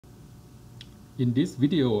In this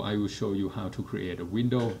video, I will show you how to create a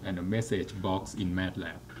window and a message box in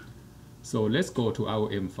Matlab. So let's go to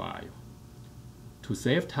our M file. To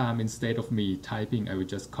save time, instead of me typing, I will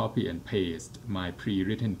just copy and paste my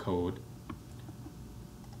pre-written code.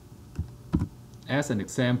 As an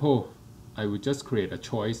example, I will just create a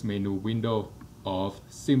choice menu window of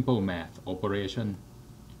simple math operation: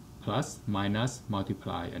 plus, minus,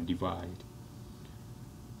 multiply, and divide.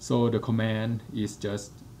 So the command is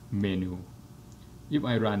just menu. If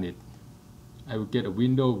I run it, I will get a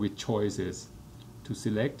window with choices to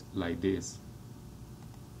select like this.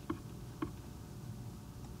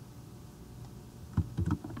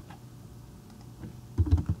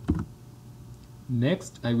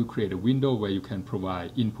 Next, I will create a window where you can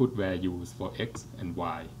provide input values for X and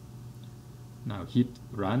Y. Now hit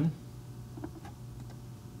run.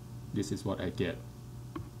 This is what I get.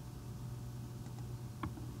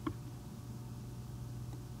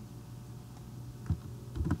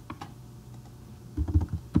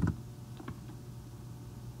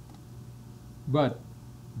 But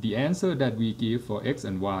the answer that we give for X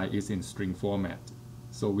and Y is in string format,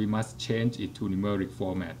 so we must change it to numeric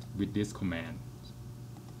format with this command.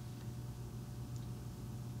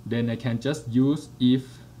 Then I can just use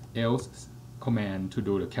if-else command to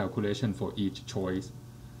do the calculation for each choice.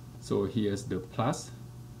 So here's the plus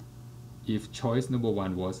if choice number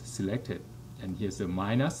 1 was selected, and here's the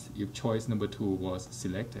minus if choice number 2 was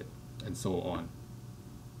selected, and so on.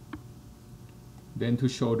 Then to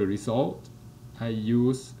show the result, I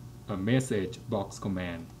use a message box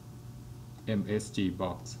command, msg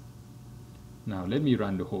box. Now let me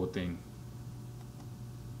run the whole thing.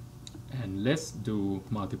 And let's do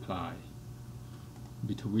multiply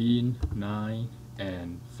between 9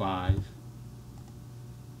 and 5.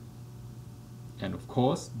 And of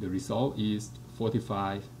course, the result is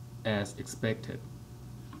 45 as expected.